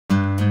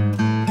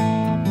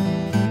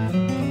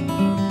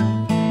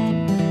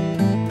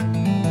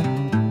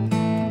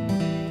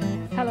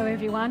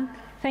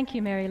Thank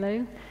you, Mary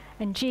Lou.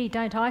 And gee,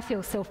 don't I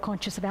feel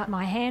self-conscious about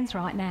my hands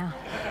right now.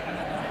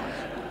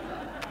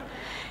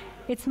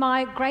 It's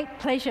my great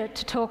pleasure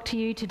to talk to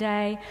you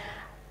today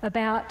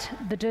about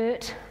the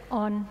dirt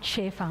on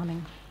share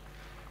farming.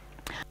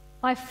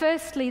 I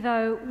firstly,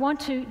 though, want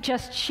to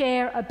just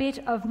share a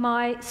bit of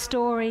my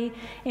story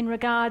in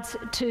regards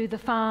to the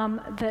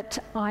farm that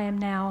I am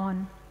now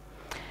on.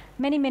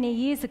 Many, many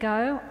years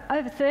ago,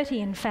 over 30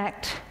 in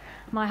fact,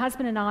 my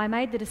husband and I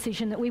made the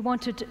decision that we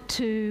wanted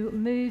to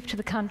move to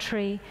the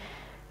country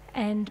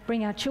and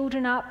bring our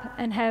children up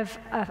and have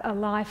a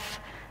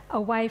life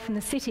away from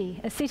the city.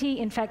 A city,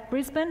 in fact,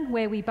 Brisbane,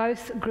 where we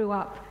both grew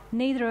up.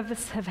 Neither of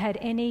us have had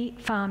any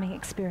farming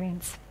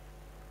experience.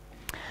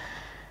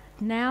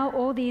 Now,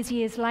 all these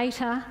years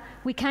later,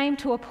 we came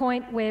to a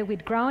point where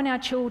we'd grown our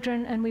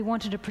children and we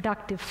wanted a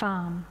productive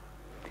farm.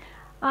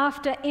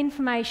 After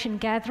information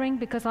gathering,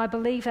 because I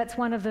believe that's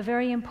one of the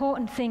very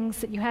important things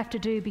that you have to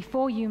do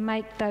before you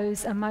make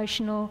those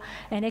emotional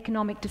and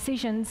economic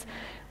decisions,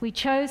 we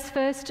chose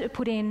first to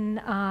put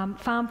in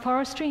farm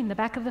forestry in the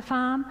back of the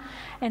farm,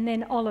 and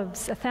then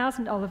olives,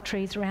 1,000 olive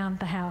trees around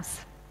the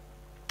house.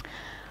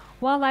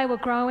 While they were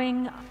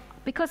growing,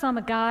 because I'm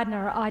a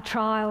gardener, I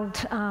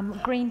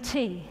trialled green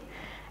tea.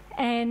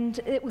 And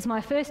it was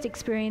my first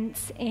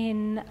experience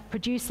in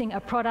producing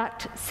a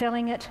product,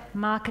 selling it,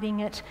 marketing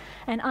it,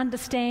 and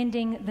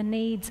understanding the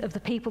needs of the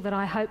people that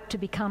I hope to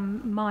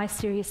become my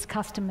serious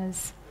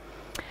customers.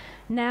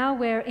 Now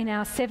we're in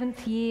our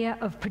 7th year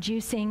of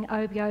producing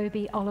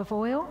Obi olive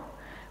oil.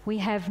 We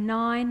have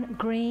 9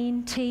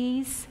 green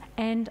teas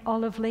and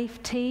olive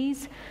leaf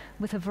teas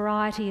with a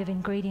variety of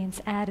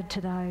ingredients added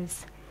to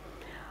those.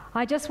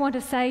 I just want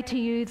to say to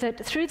you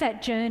that through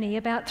that journey,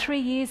 about 3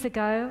 years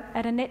ago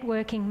at a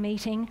networking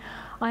meeting,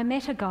 I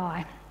met a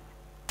guy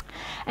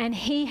and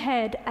he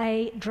had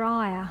a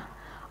dryer.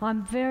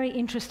 I'm very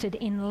interested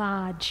in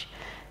large.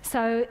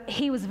 So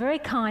he was very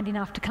kind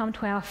enough to come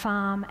to our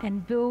farm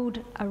and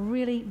build a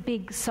really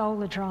big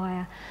solar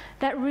dryer.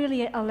 That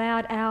really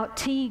allowed our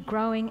tea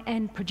growing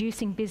and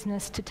producing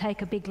business to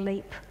take a big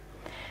leap.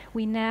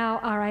 We now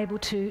are able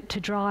to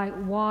dry a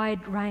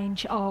wide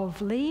range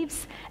of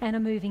leaves and are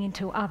moving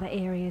into other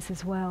areas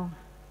as well.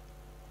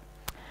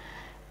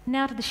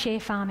 Now to the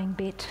share farming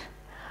bit.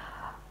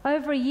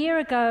 Over a year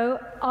ago,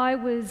 I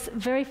was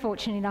very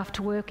fortunate enough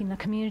to work in a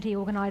community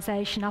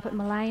organisation up at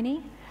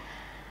Mullaney,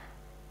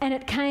 and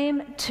it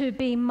came to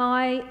be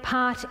my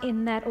part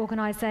in that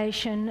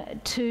organisation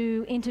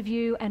to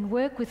interview and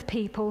work with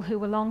people who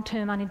were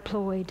long-term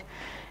unemployed.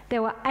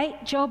 There were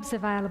 8 jobs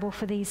available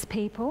for these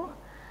people.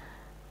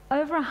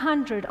 Over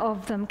 100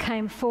 of them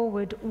came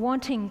forward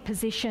wanting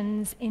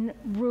positions in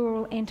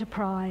rural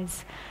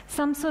enterprise,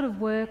 some sort of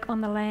work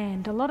on the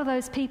land. A lot of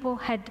those people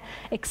had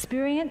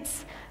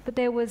experience, but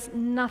there was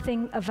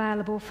nothing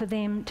available for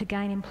them to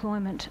gain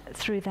employment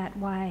through that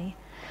way.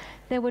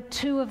 There were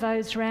 2 of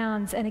those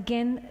rounds, and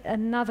again,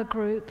 another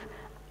group,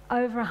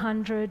 over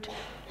 100,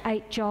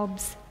 8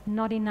 jobs,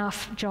 not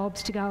enough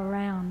jobs to go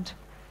around.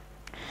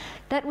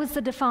 That was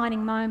the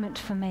defining moment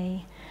for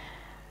me.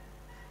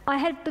 I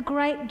had the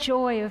great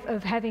joy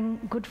of having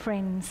good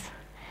friends,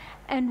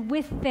 and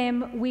with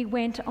them we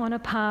went on a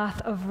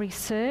path of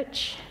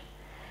research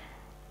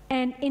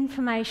and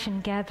information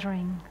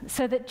gathering,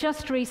 so that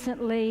just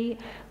recently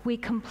we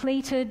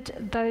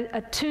completed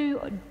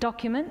 2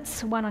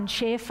 documents, one on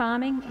share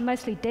farming,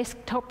 mostly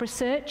desktop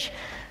research,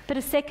 but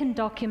a second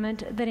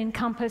document that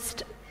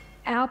encompassed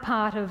our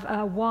part of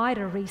a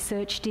wider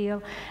research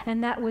deal,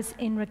 and that was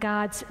in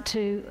regards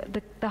to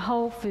the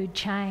whole food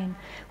chain.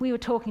 We were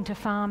talking to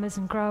farmers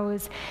and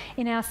growers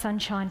in our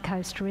Sunshine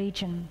Coast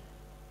region.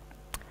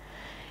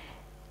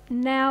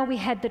 Now we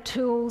had the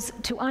tools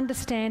to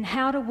understand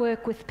how to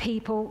work with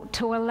people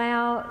to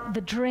allow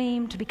the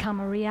dream to become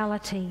a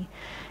reality.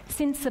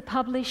 Since the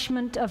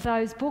publishment of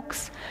those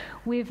books,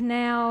 we've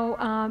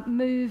now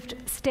moved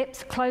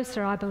steps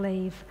closer, I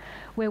believe.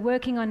 We're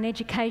working on an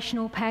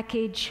educational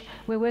package,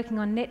 we're working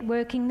on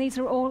networking. These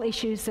are all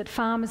issues that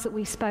farmers that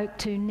we spoke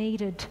to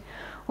needed.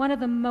 One of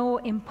the more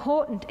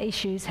important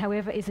issues,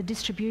 however, is a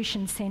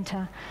distribution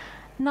centre.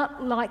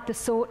 Not like the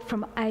sort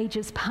from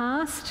ages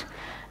past,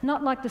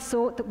 not like the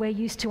sort that we're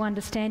used to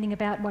understanding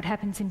about what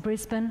happens in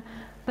Brisbane,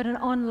 but an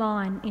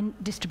online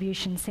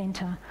distribution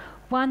centre.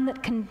 One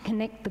that can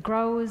connect the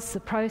growers,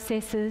 the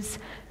processors,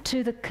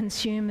 to the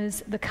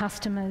consumers, the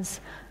customers,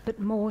 but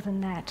more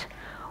than that.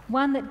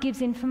 One that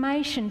gives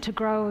information to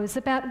growers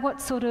about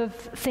what sort of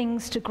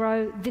things to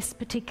grow this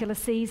particular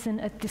season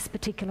at this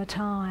particular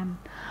time.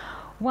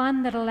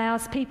 One that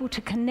allows people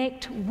to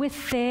connect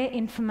with their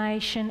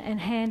information and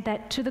hand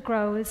that to the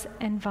growers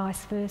and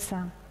vice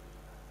versa.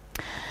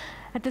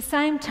 At the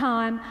same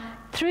time,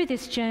 through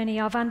this journey,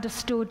 I've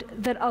understood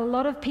that a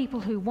lot of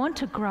people who want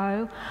to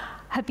grow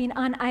have been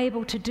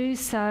unable to do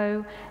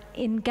so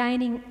in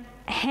gaining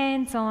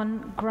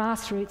hands-on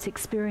grassroots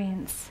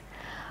experience.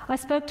 I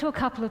spoke to a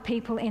couple of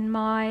people in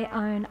my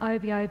own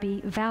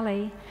Obi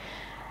Valley,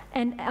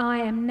 and I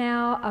am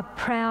now a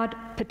proud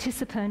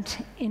participant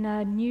in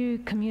a new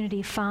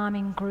community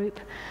farming group,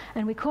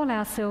 and we call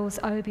ourselves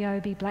Obi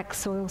Obi Black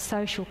Soil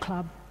Social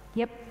Club.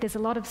 Yep, there's a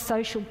lot of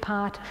social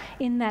part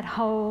in that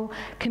whole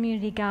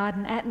community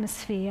garden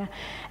atmosphere,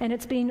 and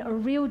it's been a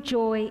real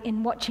joy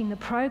in watching the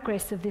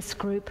progress of this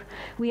group.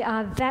 We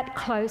are that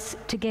close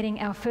to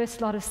getting our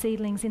first lot of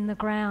seedlings in the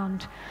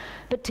ground,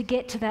 but to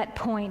get to that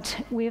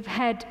point, we've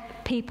had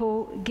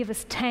people give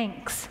us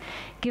tanks,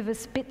 give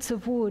us bits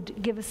of wood,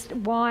 give us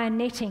wire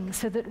netting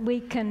so that we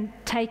can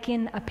take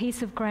in a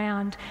piece of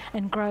ground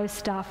and grow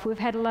stuff. We've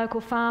had a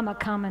local farmer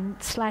come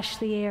and slash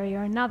the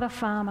area, another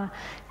farmer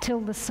till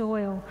the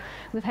soil.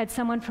 We've had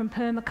someone from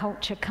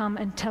permaculture come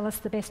and tell us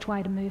the best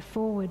way to move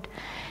forward.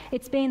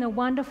 It's been a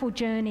wonderful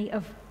journey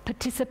of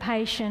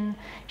participation,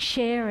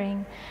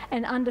 sharing,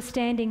 and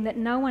understanding that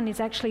no one is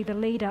actually the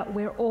leader,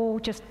 we're all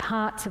just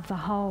parts of the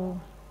whole.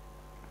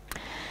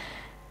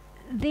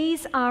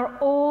 These are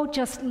all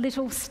just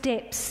little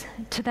steps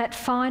to that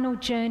final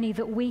journey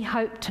that we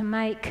hope to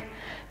make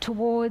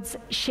towards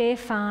share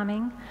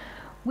farming,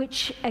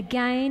 which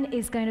again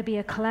is going to be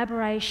a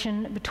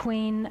collaboration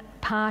between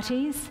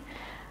parties,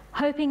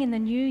 hoping in the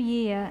new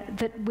year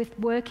that with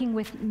working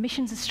with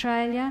Missions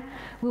Australia,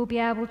 we'll be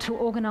able to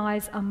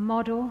organise a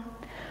model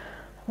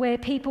where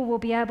people will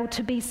be able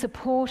to be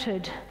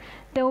supported.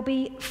 There will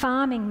be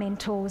farming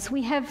mentors.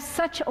 We have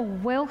such a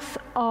wealth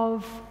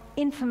of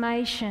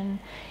information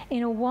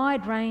in a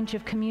wide range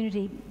of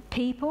community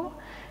people.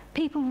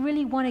 People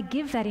really want to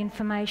give that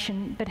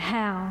information, but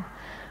how?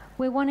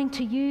 We're wanting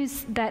to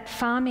use that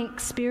farming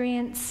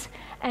experience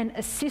and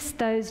assist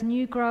those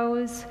new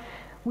growers.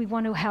 We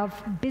want to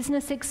have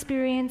business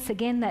experience,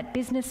 again, that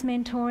business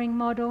mentoring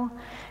model.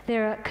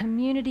 There are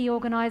community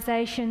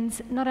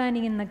organisations, not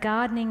only in the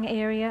gardening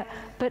area,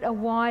 but a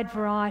wide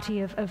variety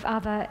of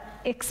other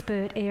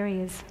expert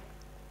areas.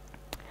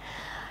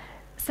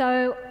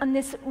 So on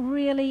this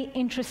really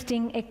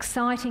interesting,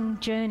 exciting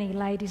journey,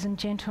 ladies and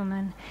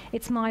gentlemen,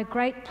 it's my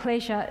great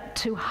pleasure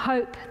to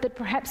hope that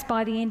perhaps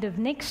by the end of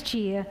next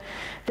year,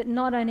 that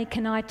not only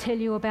can I tell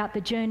you about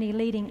the journey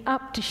leading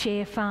up to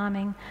share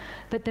farming,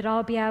 but that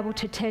I'll be able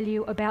to tell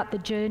you about the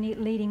journey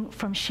leading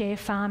from share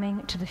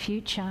farming to the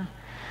future.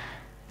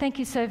 Thank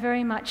you so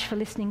very much for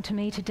listening to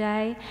me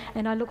today,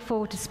 and I look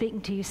forward to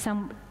speaking to you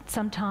some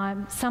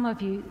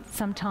of you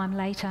sometime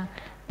later.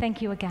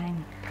 Thank you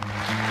again.